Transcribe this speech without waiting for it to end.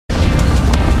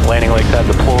landing legs have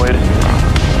deployed.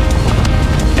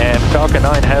 And Falcon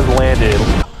 9 has landed.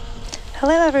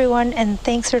 Hello everyone, and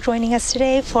thanks for joining us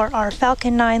today for our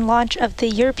Falcon 9 launch of the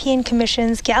European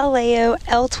Commission's Galileo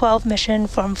L12 mission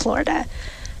from Florida.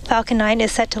 Falcon 9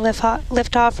 is set to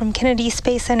lift off from Kennedy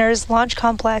Space Center's Launch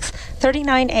Complex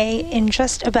 39A in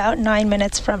just about 9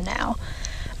 minutes from now.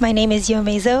 My name is Yo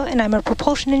Mezo, and I'm a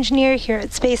propulsion engineer here at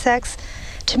SpaceX.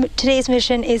 Today's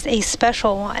mission is a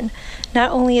special one.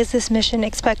 Not only is this mission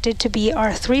expected to be our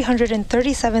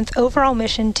 337th overall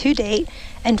mission to date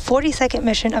and 42nd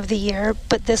mission of the year,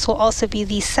 but this will also be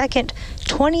the second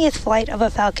 20th flight of a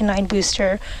Falcon 9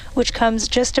 booster, which comes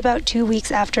just about 2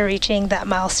 weeks after reaching that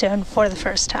milestone for the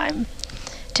first time.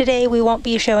 Today, we won't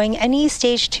be showing any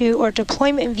Stage 2 or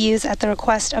deployment views at the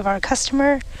request of our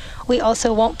customer. We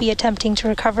also won't be attempting to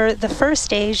recover the first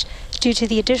stage due to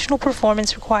the additional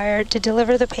performance required to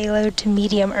deliver the payload to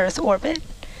medium Earth orbit.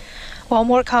 While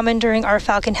more common during our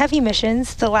Falcon Heavy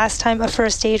missions, the last time a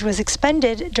first stage was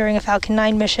expended during a Falcon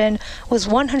 9 mission was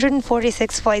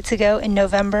 146 flights ago in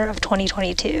November of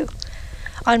 2022.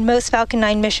 On most Falcon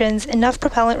 9 missions, enough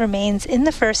propellant remains in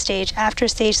the first stage after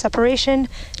stage separation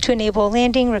to enable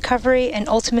landing, recovery, and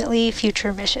ultimately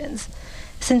future missions.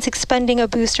 Since expending a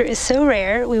booster is so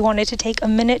rare, we wanted to take a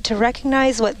minute to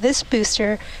recognize what this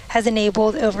booster has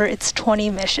enabled over its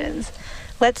 20 missions.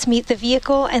 Let's meet the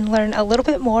vehicle and learn a little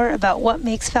bit more about what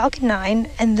makes Falcon 9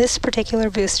 and this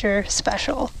particular booster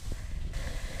special.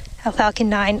 Now, Falcon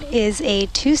 9 is a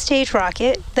two-stage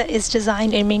rocket that is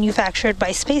designed and manufactured by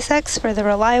SpaceX for the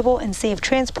reliable and safe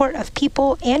transport of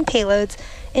people and payloads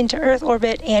into Earth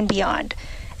orbit and beyond.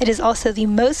 It is also the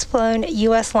most flown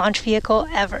U.S. launch vehicle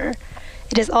ever.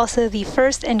 It is also the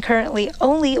first and currently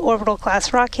only orbital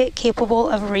class rocket capable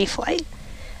of reflight.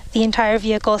 The entire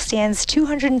vehicle stands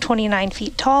 229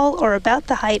 feet tall, or about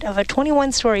the height of a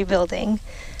 21-story building.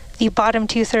 The bottom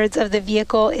two-thirds of the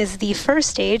vehicle is the first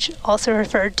stage, also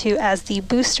referred to as the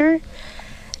booster.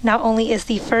 Not only is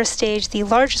the first stage the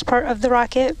largest part of the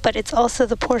rocket, but it's also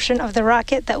the portion of the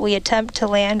rocket that we attempt to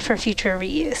land for future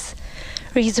reuse.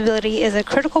 Reusability is a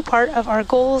critical part of our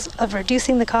goals of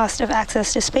reducing the cost of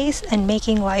access to space and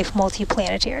making life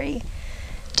multiplanetary.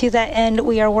 To that end,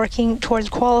 we are working towards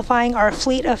qualifying our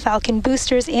fleet of Falcon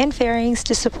boosters and fairings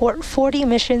to support 40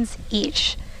 missions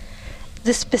each.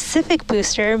 The specific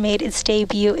booster made its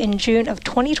debut in June of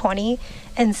 2020,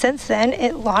 and since then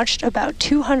it launched about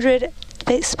 200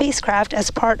 spacecraft as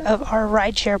part of our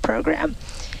rideshare program.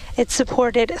 It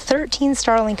supported 13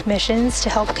 Starlink missions to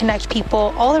help connect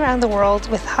people all around the world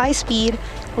with high-speed,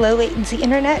 low-latency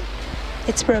internet.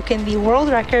 It's broken the world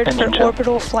record for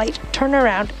orbital flight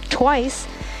turnaround twice.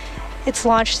 It's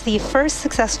launched the first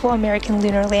successful American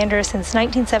lunar lander since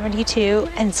 1972,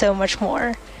 and so much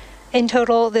more. In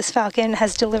total, this Falcon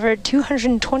has delivered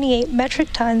 228 metric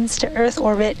tons to Earth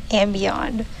orbit and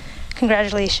beyond.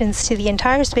 Congratulations to the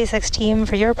entire SpaceX team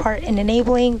for your part in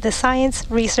enabling the science,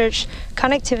 research,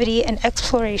 connectivity, and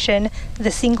exploration the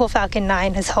single Falcon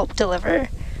 9 has helped deliver.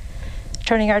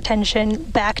 Turning our attention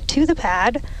back to the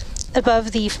pad,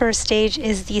 above the first stage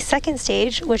is the second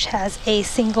stage, which has a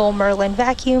single Merlin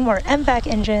vacuum or MVAC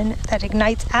engine that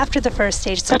ignites after the first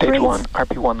stage separates. Stage 1,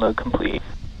 RP1 load complete.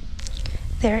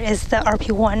 There is the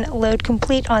RP1 load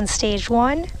complete on stage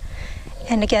 1.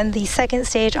 And again, the second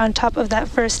stage on top of that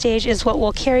first stage is what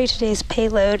will carry today's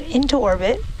payload into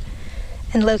orbit.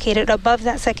 And located above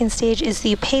that second stage is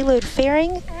the payload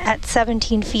fairing. At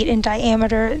 17 feet in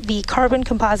diameter, the carbon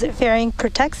composite fairing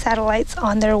protects satellites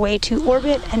on their way to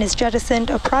orbit and is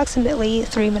jettisoned approximately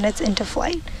 3 minutes into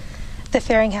flight. The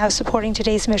fairing halves supporting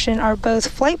today's mission are both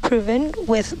flight proven,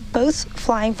 with both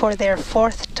flying for their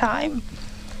 4th time.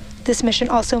 This mission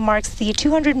also marks the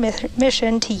 200th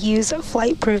mission to use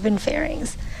flight-proven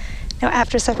fairings. Now,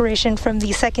 after separation from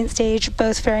the second stage,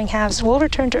 both fairing halves will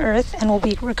return to Earth and will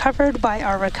be recovered by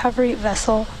our recovery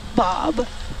vessel, Bob.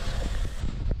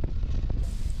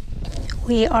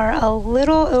 We are a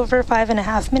little over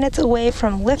 5.5 minutes away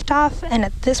from liftoff, and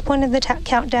at this point in the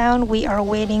countdown, we are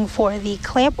waiting for the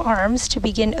clamp arms to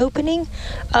begin opening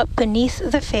up beneath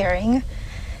the fairing,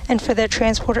 and for the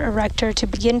transporter erector to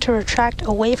begin to retract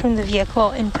away from the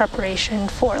vehicle in preparation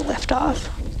for liftoff.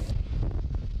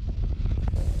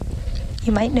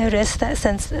 You might notice that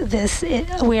since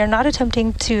we are not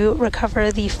attempting to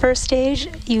recover the first stage,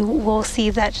 you will see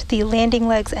that the landing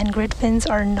legs and grid fins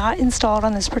are not installed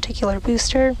on this particular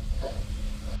booster.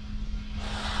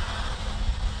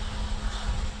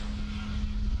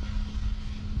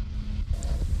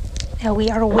 Now we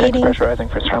are waiting.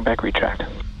 Pressurizing for strong back retract.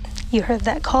 You heard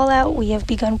that call out. We have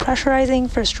begun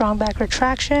pressurizing for strong back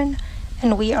retraction,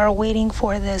 and we are waiting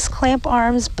for those clamp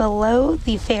arms below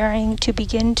the fairing to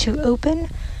begin to open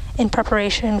in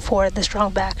preparation for the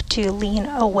strong back to lean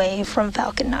away from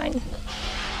Falcon 9.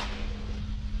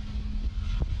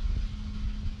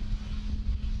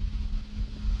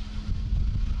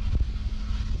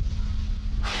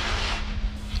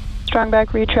 Strong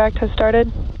back retract has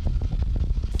started.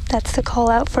 That's the call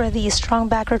out for the strong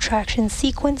back retraction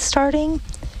sequence starting.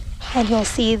 And you'll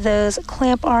see those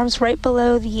clamp arms right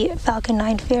below the Falcon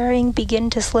 9 fairing begin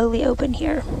to slowly open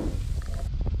here.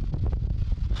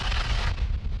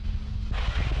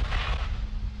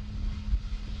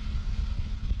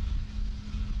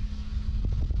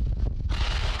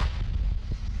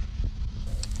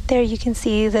 There you can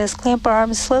see those clamp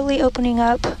arms slowly opening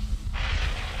up.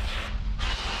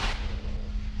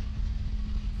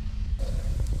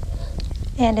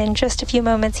 And in just a few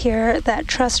moments here, that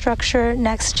truss structure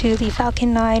next to the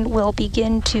Falcon 9 will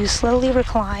begin to slowly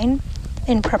recline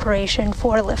in preparation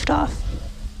for liftoff.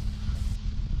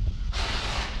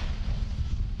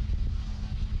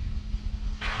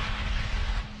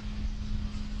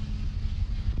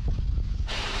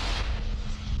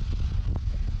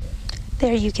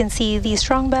 There you can see the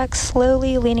strongback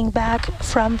slowly leaning back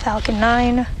from Falcon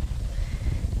 9.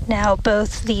 Now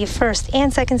both the first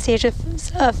and second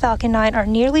stages of Falcon 9 are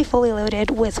nearly fully loaded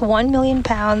with 1 million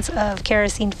pounds of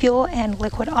kerosene fuel and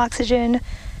liquid oxygen.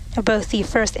 Now both the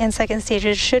first and second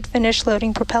stages should finish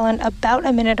loading propellant about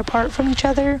a minute apart from each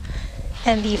other,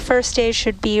 and the first stage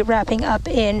should be wrapping up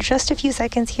in just a few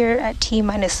seconds here at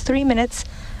T-minus 3 minutes,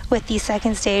 with the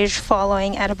second stage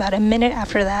following at about a minute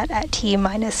after that at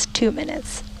T-minus 2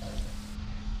 minutes.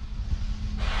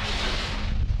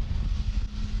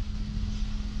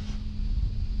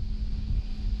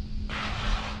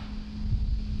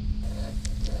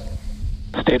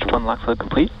 Stage 1 LOX load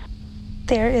complete.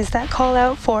 There is that call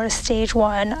out for stage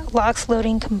 1 LOX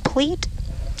loading complete,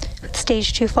 with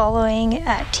stage 2 following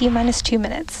at T-minus 2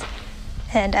 minutes.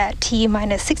 And at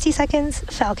T-minus 60 seconds,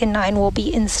 Falcon 9 will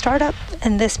be in startup,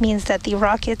 and this means that the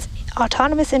rocket's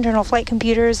autonomous internal flight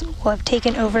computers will have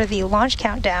taken over the launch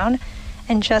countdown,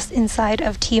 and just inside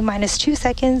of T-minus 2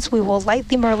 seconds, we will light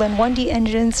the Merlin 1D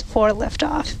engines for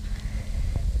liftoff.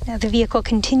 Now, the vehicle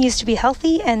continues to be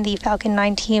healthy, and the Falcon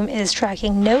 9 team is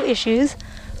tracking no issues.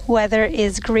 Weather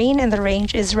is green, and the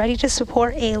range is ready to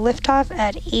support a liftoff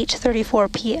at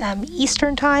 8:34 p.m.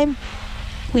 Eastern Time.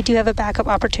 We do have a backup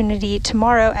opportunity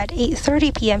tomorrow at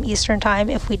 8:30 p.m. Eastern Time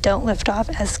if we don't lift off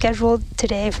as scheduled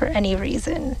today for any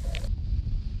reason.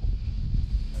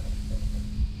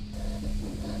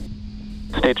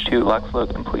 Stage 2 LOX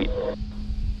load complete.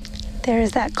 There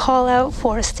is that call out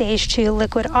for stage 2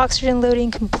 liquid oxygen loading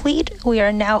complete. We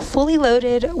are now fully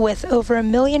loaded with over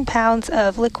 1 million pounds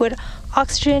of liquid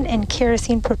oxygen and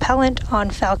kerosene propellant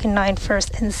on Falcon 9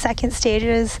 first and second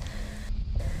stages.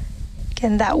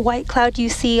 Again, that white cloud you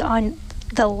see on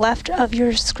the left of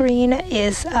your screen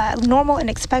is normal and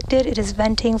expected. It is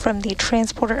venting from the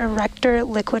transporter erector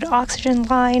liquid oxygen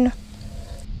line.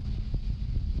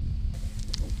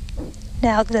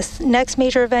 Now, this next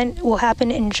major event will happen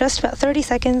in just about 30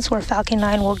 seconds, where Falcon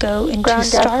 9 will go into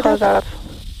startup.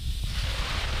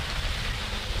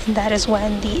 And that is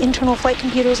when the internal flight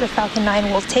computers of Falcon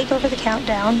 9 will take over the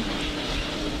countdown.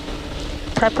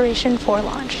 Preparation for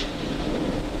launch.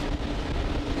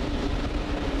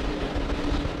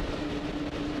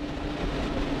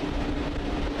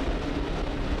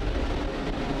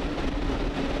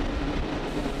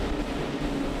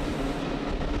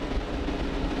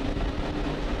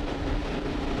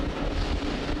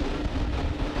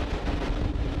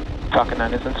 Falcon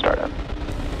 9 is in startup.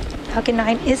 Falcon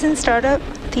 9 is in startup.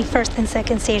 The first and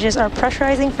second stages are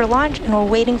pressurizing for launch, and we're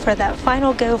waiting for that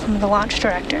final go from the launch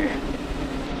director.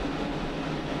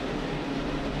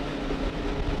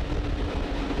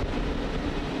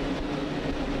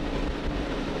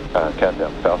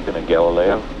 Countdown, Falcon and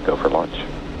Galileo, go for launch.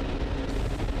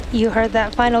 You heard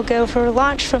that final go for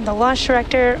launch from the launch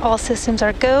director. All systems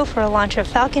are go for a launch of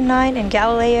Falcon 9 and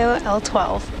Galileo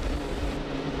L12.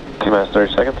 T-minus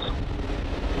 30 seconds.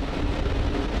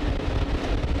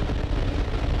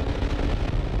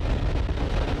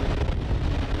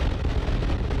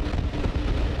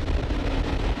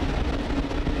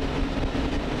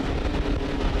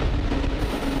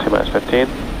 T-minus 15.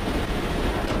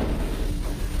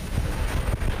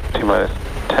 T-minus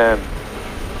 10,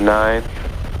 9,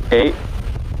 8,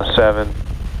 7,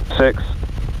 6,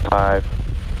 5,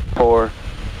 4,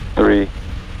 3,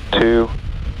 2,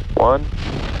 1.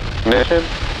 Ignition,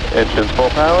 engines full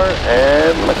power,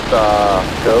 and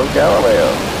liftoff. Go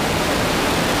Galileo.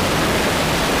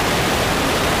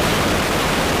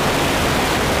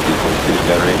 Sequence 2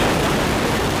 generation.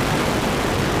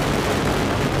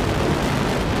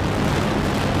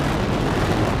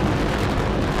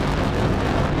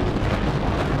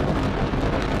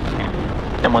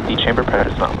 M1D chamber pressure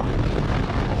is nominal.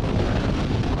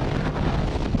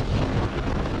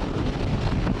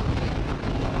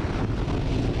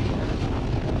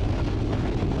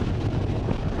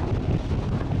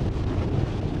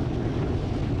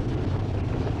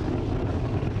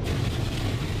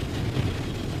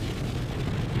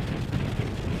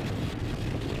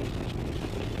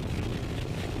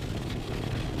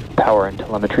 Power and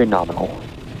telemetry nominal.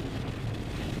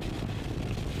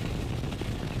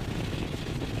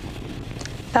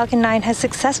 Falcon 9 has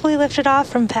successfully lifted off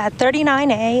from pad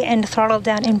 39A and throttled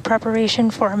down in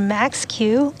preparation for max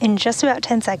Q in just about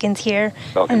 10 seconds here.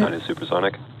 Falcon 9 is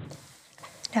supersonic.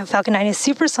 Now Falcon 9 is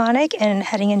supersonic and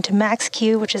heading into max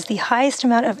Q, which is the highest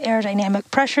amount of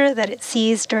aerodynamic pressure that it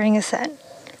sees during ascent.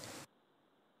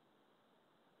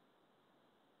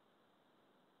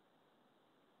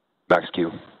 Max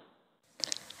Q.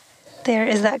 There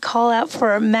is that call out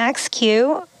for max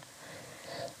Q.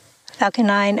 Falcon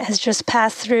 9 has just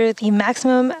passed through the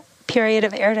maximum period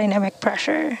of aerodynamic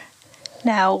pressure.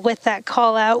 Now, with that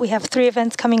call out, we have 3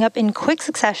 events coming up in quick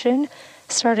succession,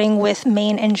 starting with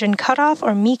main engine cutoff,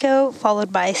 or MECO,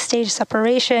 followed by stage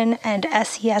separation and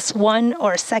SES1,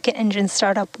 or second engine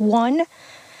startup 1.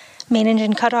 Main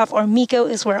engine cutoff, or MECO,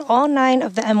 is where all 9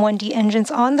 of the M1D engines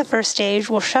on the first stage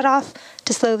will shut off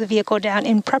to slow the vehicle down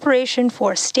in preparation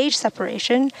for stage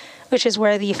separation, which is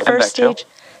where the first stage,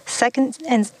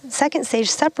 second stage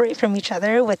separate from each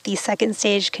other, with the second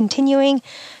stage continuing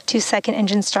to second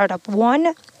engine startup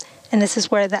 1. And this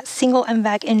is where that single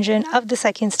MVAC engine of the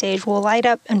second stage will light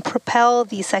up and propel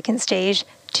the second stage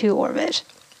to orbit.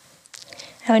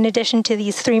 Now, in addition to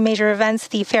these 3 major events,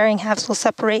 the fairing halves will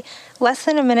separate less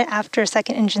than a minute after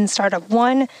second engine startup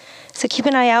 1. So keep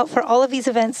an eye out for all of these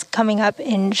events coming up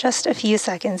in just a few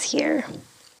seconds here.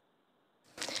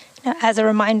 Now, as a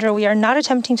reminder, we are not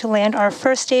attempting to land our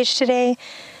first stage today,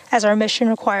 as our mission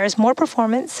requires more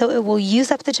performance, so it will use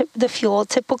up the fuel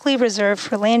typically reserved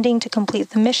for landing to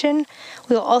complete the mission.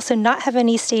 We will also not have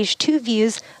any stage 2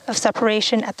 views of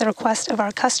separation at the request of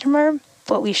our customer,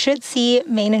 but we should see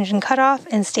main engine cutoff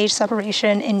and stage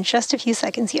separation in just a few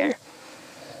seconds here.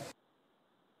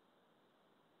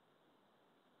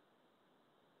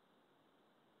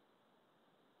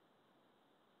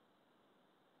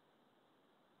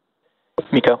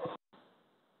 MECO.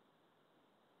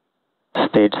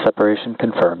 Stage separation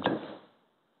confirmed.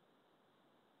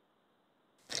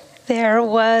 There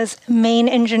was main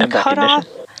engine cutoff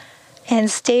and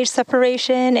stage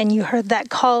separation, and you heard that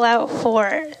call out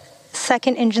for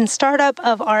second engine startup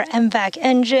of our MVAC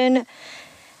engine.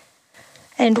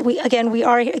 And we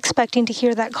are expecting to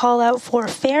hear that call out for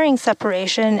fairing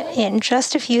separation in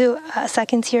just a few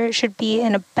seconds here. It should be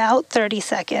in about 30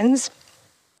 seconds.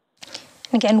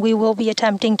 Again, we will be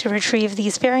attempting to retrieve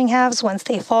these fairing halves once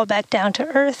they fall back down to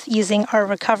Earth using our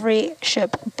recovery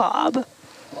ship, Bob.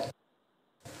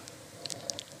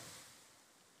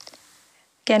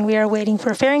 Again, we are waiting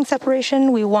for fairing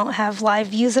separation. We won't have live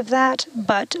views of that,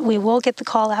 but we will get the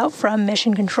call out from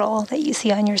Mission Control that you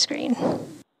see on your screen.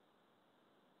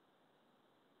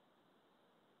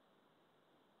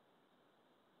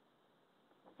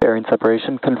 Fairing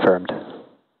separation confirmed.